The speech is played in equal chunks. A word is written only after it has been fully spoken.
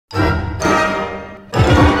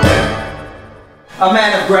a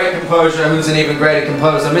man of great composure who's an even greater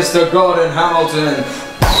composer, Mr. Gordon Hamilton.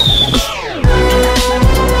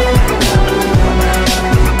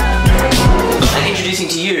 And introducing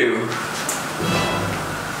to you,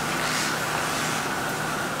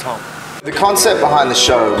 Tom. The concept behind the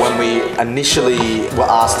show, when we initially were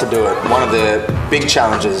asked to do it, one of the big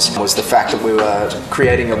challenges was the fact that we were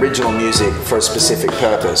creating original music for a specific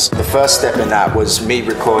purpose. The first step in that was me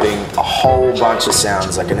recording a whole bunch of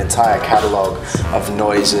sounds, like an entire catalogue of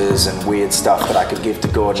noises and weird stuff that I could give to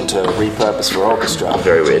Gordon to repurpose for orchestra.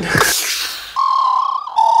 Very weird.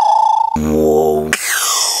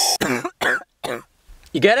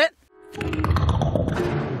 You get it?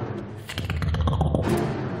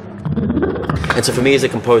 And so for me as a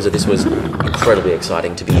composer, this was incredibly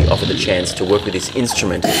exciting to be offered the chance to work with this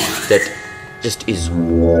instrument that just is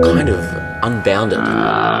kind of unbounded.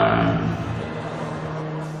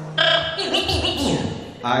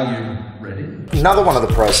 Are you ready? Another one of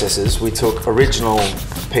the processes, we took original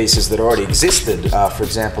pieces that already existed. For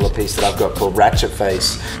example, a piece that I've got called Ratchet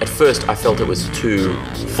Face. At first I felt it was too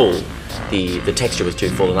full. The texture was too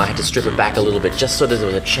full, and I had to strip it back a little bit just so that there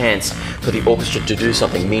was a chance for the orchestra to do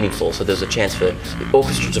something meaningful, so there was a chance for the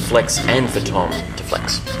orchestra to flex and for Tom to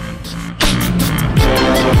flex.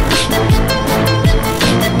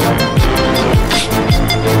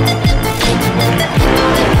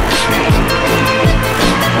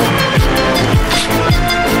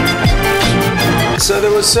 So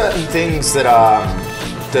there were certain things that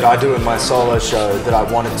I do in my solo show that I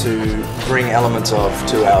wanted to bring elements of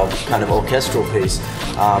to our kind of orchestral piece.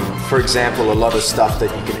 For example, a lot of stuff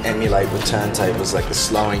that you can emulate with turntables, like the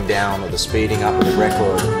slowing down or the speeding up of the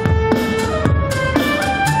record.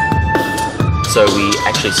 So we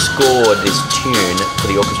actually scored this tune for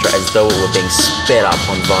the orchestra as though it were being sped up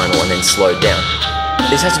on vinyl and then slowed down.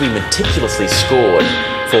 This has to be meticulously scored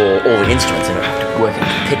for all the instruments, and I have to work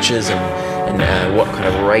out pitches and what kind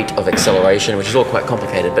of rate of acceleration, which is all quite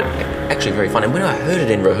complicated, but actually very fun. And when I heard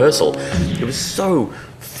it in rehearsal, it was so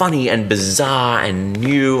funny and bizarre and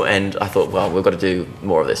new, and I thought, well, we've got to do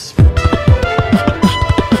more of this.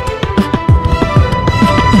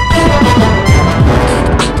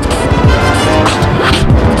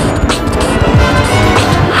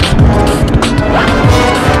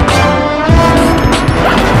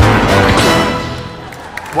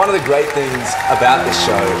 One of the great things about this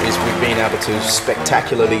show is we've been able to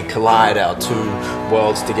spectacularly collide our two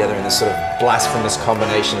worlds together in this sort of blasphemous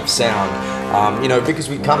combination of sound, you know, because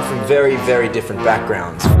we come from very, very different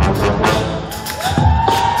backgrounds.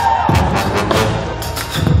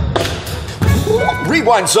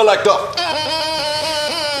 Rewind selector!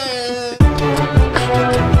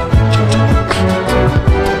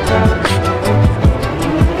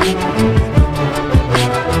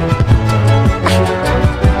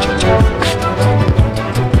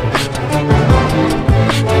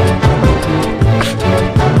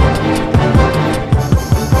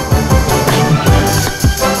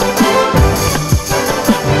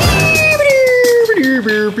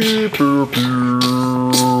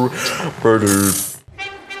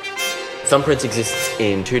 Thumprints exists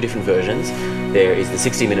in two different versions. There is the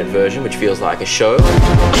 60-minute version, which feels like a show.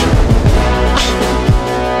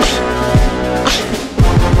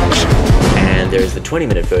 And there is the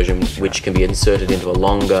 20-minute version, which can be inserted into a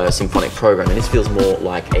longer symphonic program, and this feels more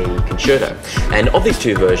like a concerto. And of these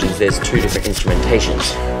two versions, there's two different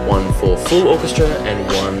instrumentations, one for full orchestra and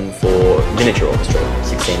one for miniature orchestra,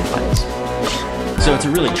 16 players. So it's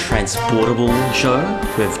a really transportable show.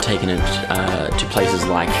 We've taken it to places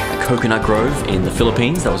like Coconut Grove in the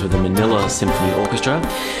Philippines, that was with the Manila Symphony Orchestra,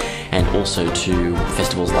 and also to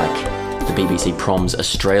festivals like the BBC Proms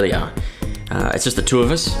Australia. It's just the two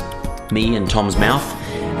of us, me and Tom's Mouth,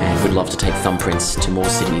 and we'd love to take Thumprints to more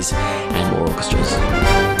cities and more orchestras.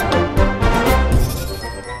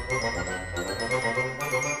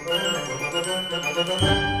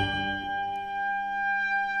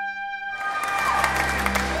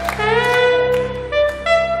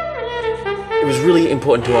 It was really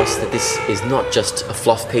important to us that this is not just a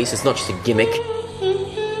fluff piece, it's not just a gimmick.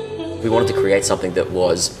 We wanted to create something that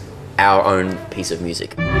was our own piece of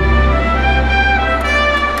music.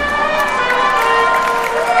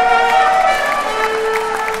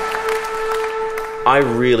 I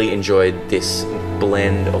really enjoyed this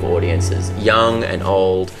blend of audiences, young and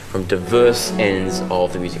old, from diverse ends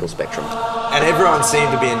of the musical spectrum. And everyone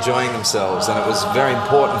seemed to be enjoying themselves, and it was very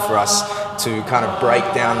important for us to kind of break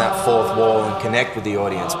down that fourth wall and connect with the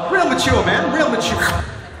audience. Real mature, man, real mature.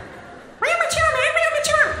 Real mature, man, real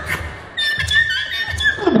mature.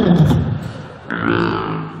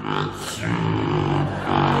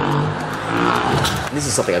 this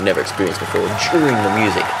is something I've never experienced before, during the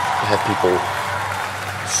music, to have people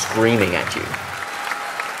screaming at you.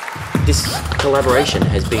 This collaboration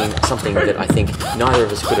has been something that I think neither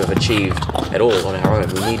of us could have achieved at all on our own.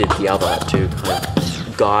 We needed the other to kind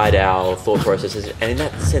of guide our thought processes, and in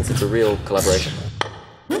that sense it's a real collaboration.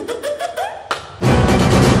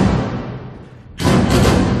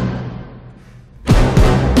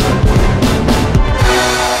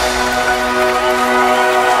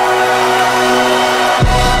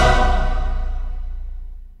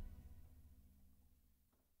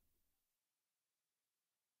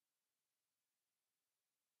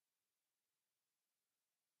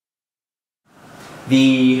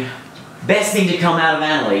 The best thing to come out of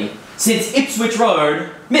Annerley since Ipswich Road,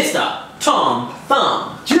 Mr. Tom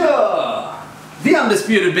Thum. Yeah! The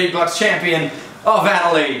undisputed beatbox champion of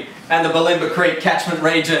Annerley and the Bulimba Creek catchment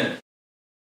region.